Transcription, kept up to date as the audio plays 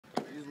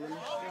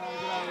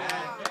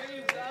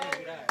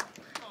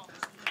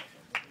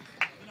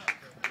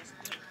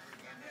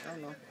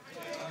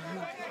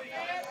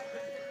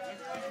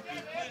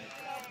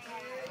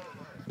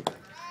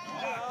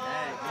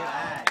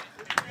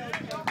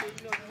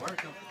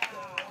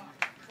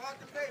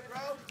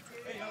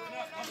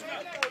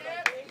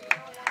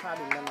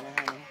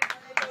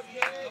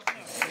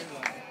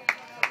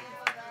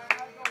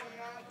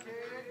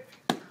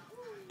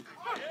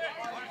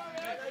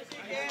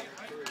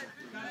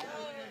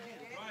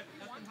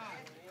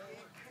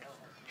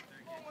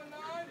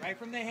Right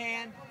from the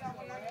hand.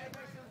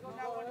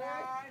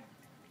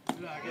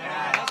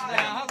 Yeah,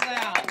 hustle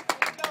down.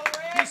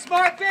 Be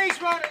smart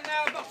base runner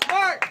now, but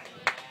smart.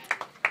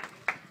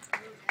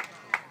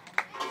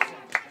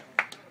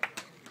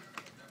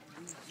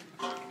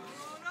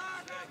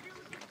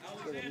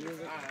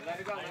 Let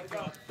it go.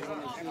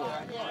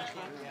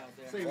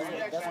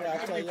 That's what I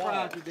tell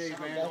y'all. Today,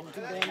 man. Too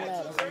damn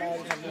loud.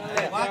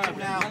 Hey, watch him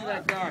now.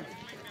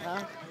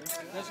 Huh?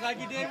 Just like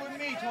you did with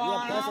me, Twan.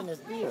 Yeah, that's in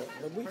his ear.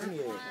 The weak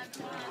ear.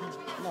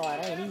 No, I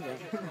ain't either.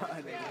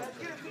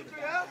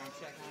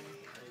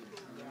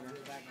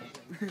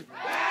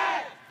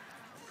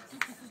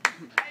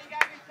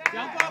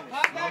 Jump up,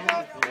 pop back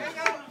up. There you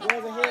go.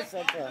 Where's the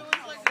headset for?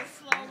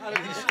 Gotta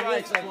be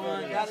strikes,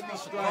 Twan. Gotta be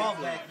strikes. Huh?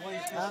 Right from the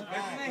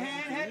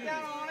hand, head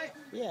down on it.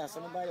 Yeah, so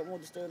nobody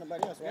won't disturb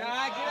nobody else,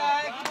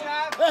 right? Good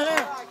job.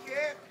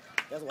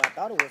 That's what I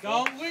thought it was.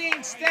 Don't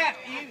lean, step.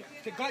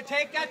 To go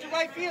take that to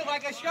right field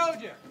like I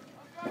showed you.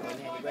 And then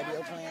the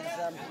radio playing or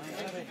something.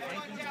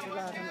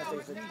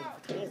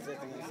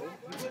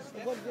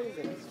 What good is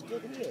it? It's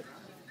good to hear.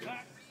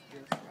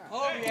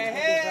 Over your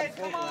head.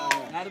 Come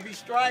on. Gotta be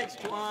strikes,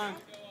 Twan.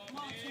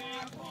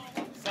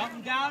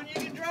 Something down you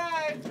can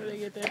drive. Where they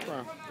get that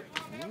from?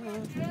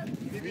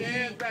 Give your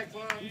hands back,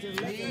 Twan.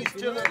 Knees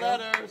to the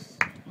letters.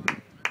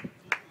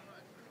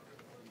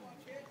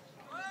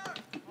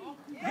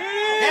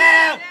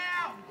 Yeah.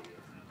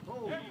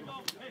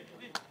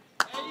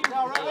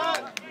 Now, right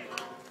up.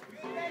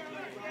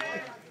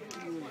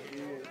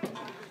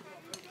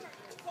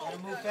 Gotta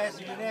move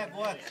faster than that,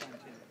 boy.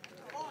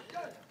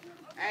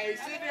 Hey,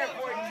 he's sitting there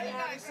for you,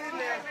 Twan. He's sitting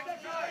there.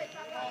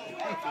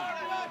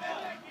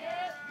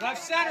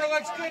 Left center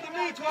looks good to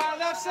me, Twan.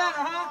 Left center,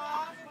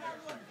 huh?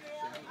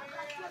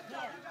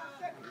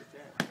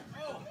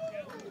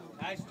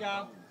 Nice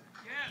job.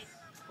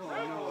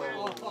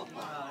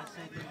 That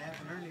same thing that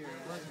happened earlier.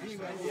 It wasn't.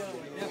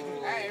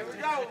 Hey, here we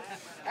go.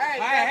 Hey,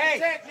 Hey.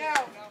 check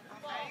now.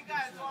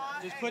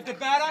 Just put the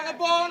bat on the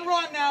ball and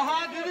run now,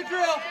 huh? Do the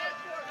drill.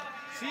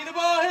 See the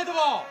ball, hit the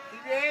ball.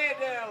 Keep your head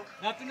down.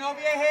 Nothing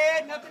over your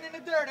head, nothing in the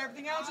dirt.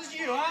 Everything else is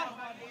you, huh?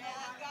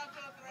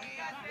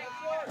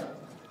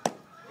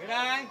 Good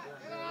eye.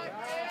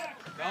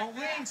 Don't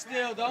lean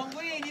still. Don't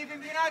lean even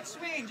if you're not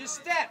swinging. Just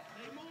step.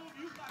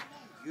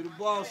 You the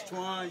boss,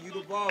 Twan. You the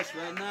boss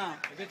right now.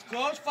 If it's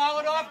close, follow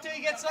it off till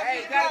you get something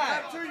Hey, to gotta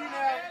drive. come to you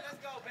now.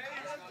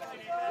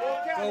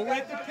 Go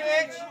with the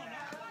pitch.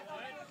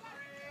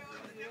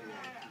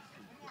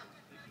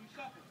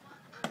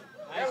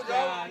 Nice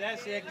job.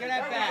 That's it. Good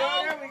at bat.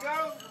 There we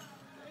go.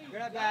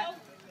 Good at bat.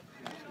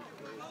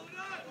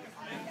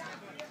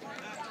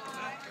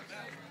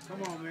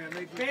 Come on, man.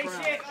 Make me Base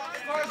proud. hit.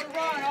 Scores a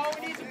run. All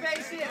we need is a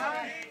base hit,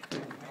 huh?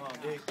 Come on,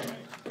 Dick.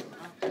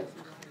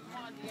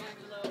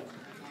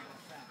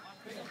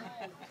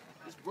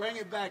 Just bring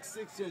it back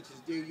 6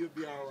 inches, D. You'll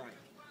be all right.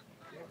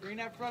 Bring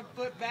that front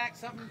foot back.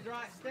 Something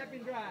dry. Step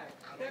and drive.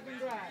 Step and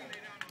drive.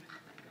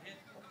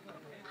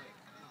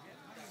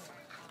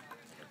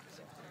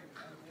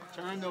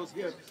 Turn those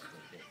hips.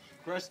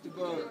 Press the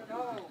bug.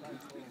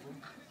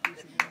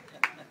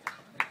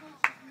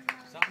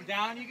 Something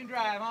down you can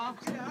drive, huh?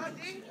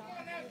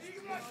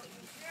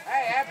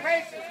 Hey, have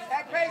patience.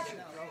 Have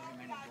patience.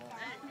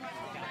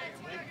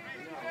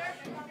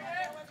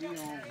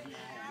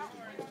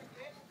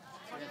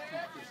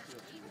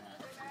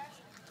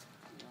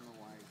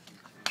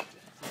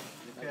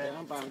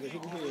 I'm about to get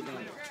hit in the head down.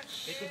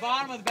 Hit the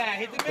bottom of the bat.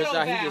 Hit the middle of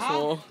the bat,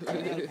 huh?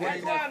 Bring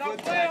that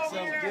foot back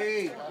some,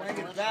 D. Bring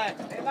it back.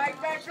 They like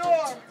back door.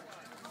 All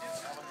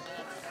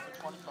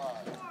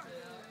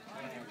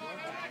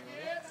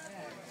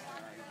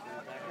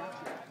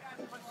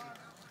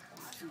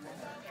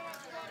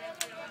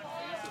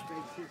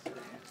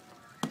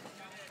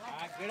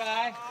right, good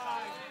eye.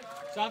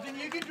 Something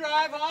you can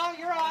drive, huh?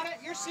 You're on it.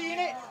 You're seeing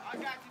it. I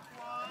got you,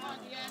 Come on,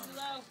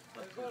 D'Angelo.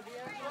 Let's go,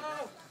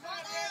 D'Angelo.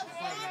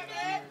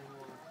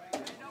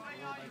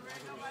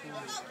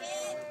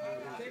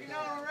 Take it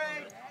on,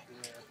 Ray.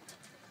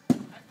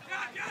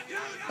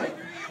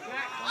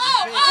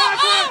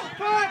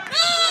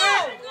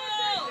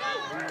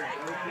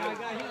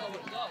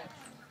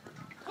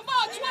 Come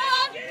on,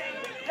 Twan!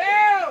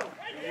 Down!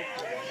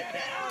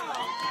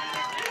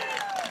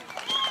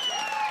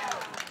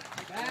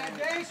 Bad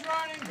base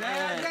running,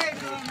 bad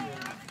base running.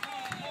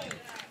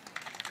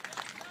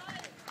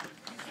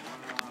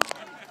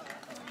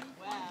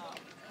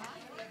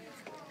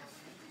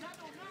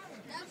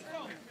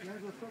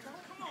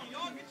 Come on,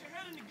 y'all, get your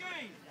head in the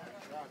game.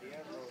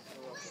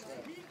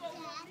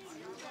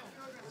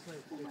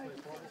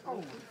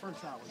 Oh,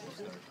 first shot was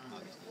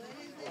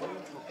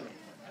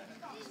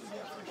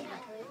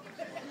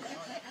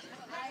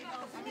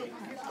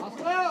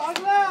Hustle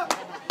out!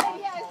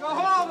 Go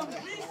home!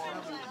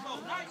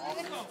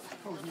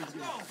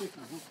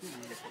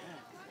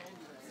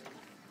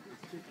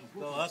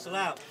 Go hustle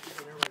out.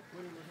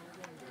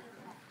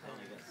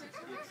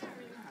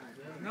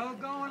 No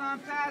going on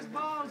fast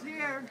balls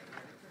here.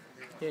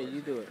 Here,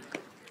 you do it.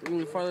 You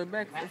went farther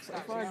back.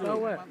 So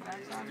what?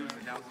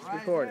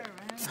 Record it.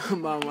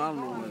 Mama, I don't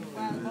know what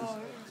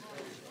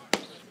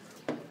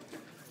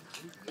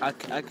it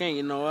is. I can't,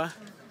 you know why?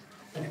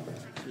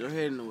 Your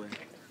head in the way.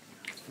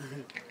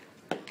 You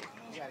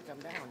gotta come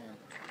down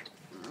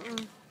here.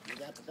 You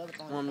got the other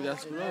phone. Mom, you got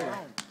to scoot over.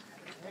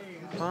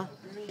 Huh?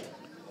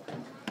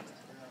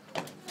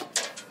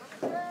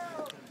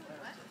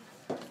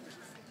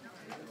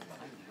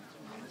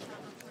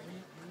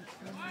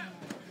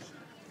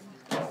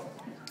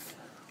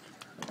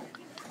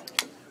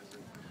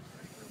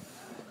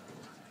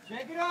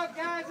 Shake it up,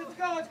 guys. Let's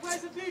go. Let's play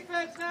some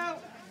defense now.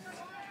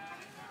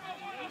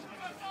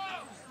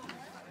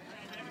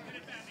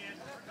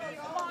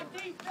 Come on,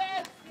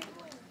 defense.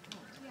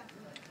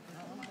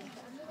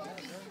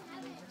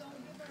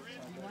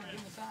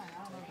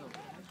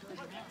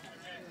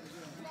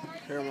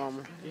 Here,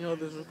 Mama. Can you hold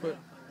this real quick?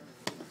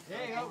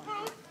 There you go.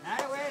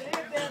 That way,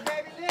 live there,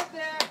 baby. Live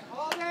there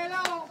all day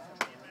long.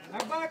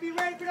 Everybody be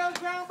ready for those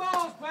ground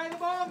balls. Play the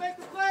ball, make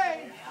the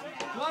play.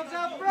 Gloves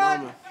up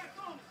front. Mama.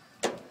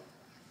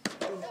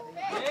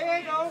 There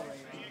you go.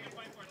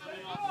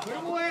 Put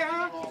them away,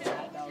 huh?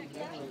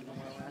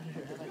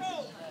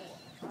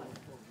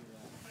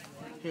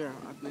 Here,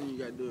 I think you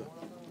gotta do it.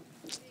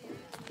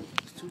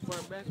 It's too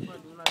far back,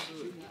 but do not do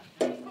it.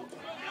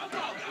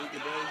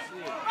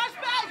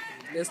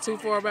 It's too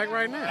far back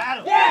right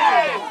now.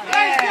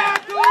 Yeah!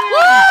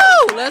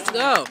 Woo! Let's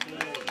go.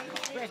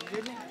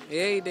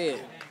 Yeah, he did.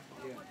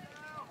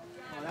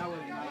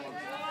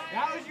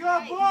 That was your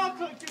ball,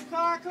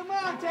 Car. Come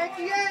on, take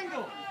the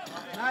angle.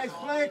 Nice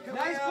play, Khalil.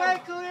 Nice play,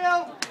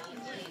 Khalil.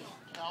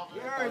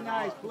 Very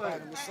nice play.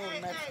 We're so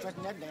mad for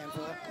touching that damn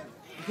club.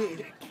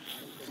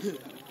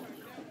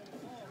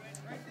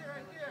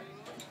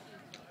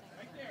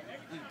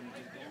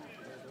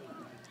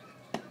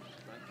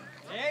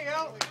 There you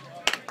go.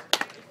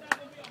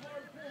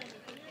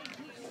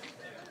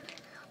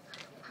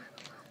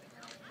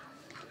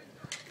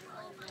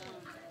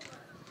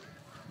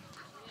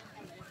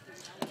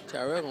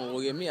 Tyrell gonna go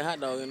get me a hot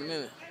dog in a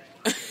minute.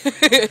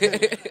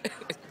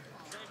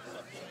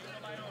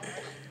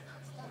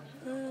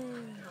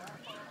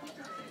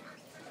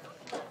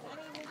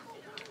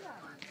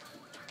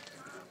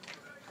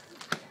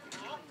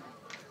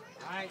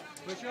 All right,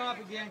 push her up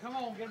again. Come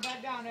on, get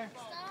back down there.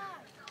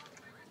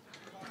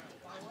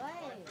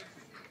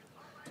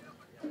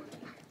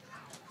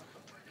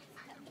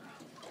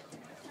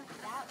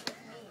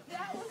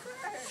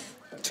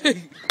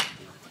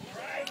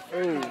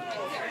 Ooh.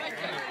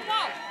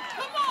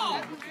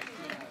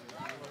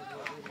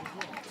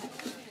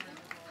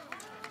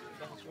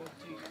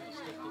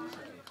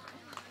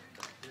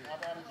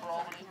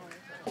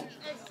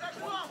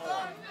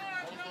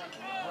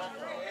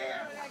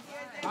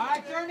 All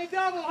right, turn the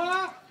double,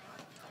 huh?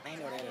 I ain't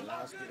know they had a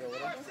loudspeaker over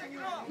there.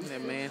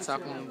 That man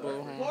talking on the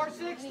bullhorn.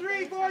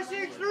 4-6-3,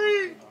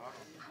 4-6-3.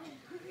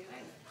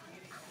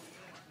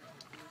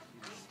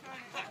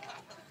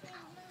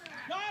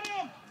 Got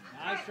him!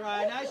 Nice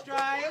try, nice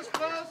try. It was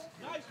close.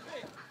 Nice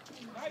pick.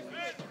 Nice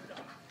pick.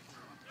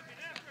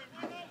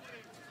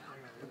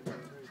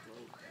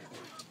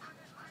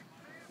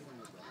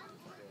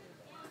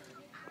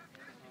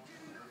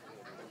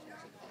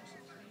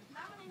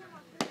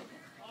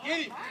 Get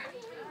him!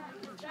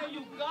 There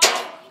you go!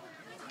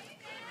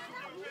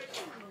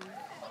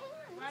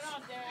 Right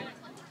on, Dad.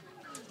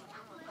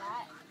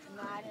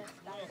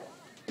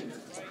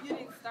 You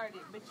didn't start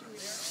it, but you were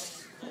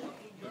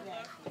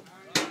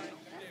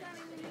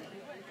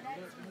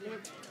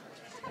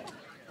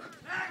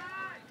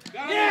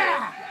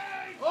Yeah!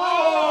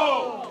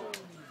 Oh!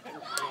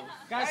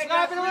 Gotta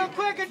slap it a little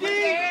quicker, D!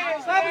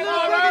 Slap it a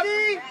little quicker, D!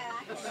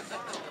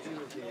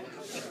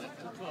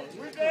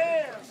 We're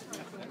there.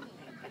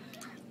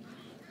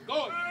 Go!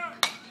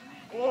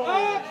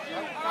 Up!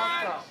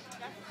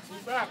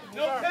 He's back.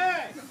 No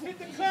tag! Hit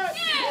the cut!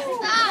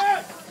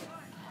 Stop!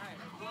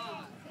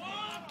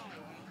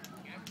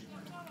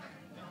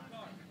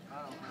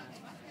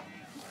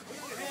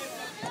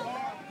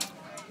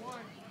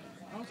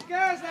 Don't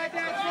scare us like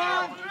that,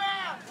 son!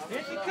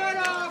 Hit the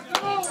cutoff!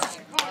 Come on!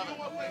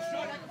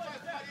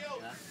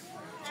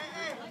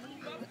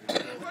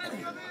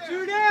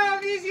 Two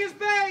down, easiest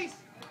base!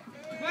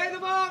 Play the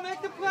ball,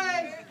 make the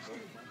play!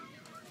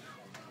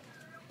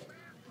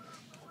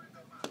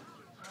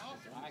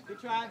 All right, good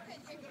try.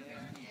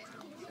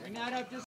 Bring that up just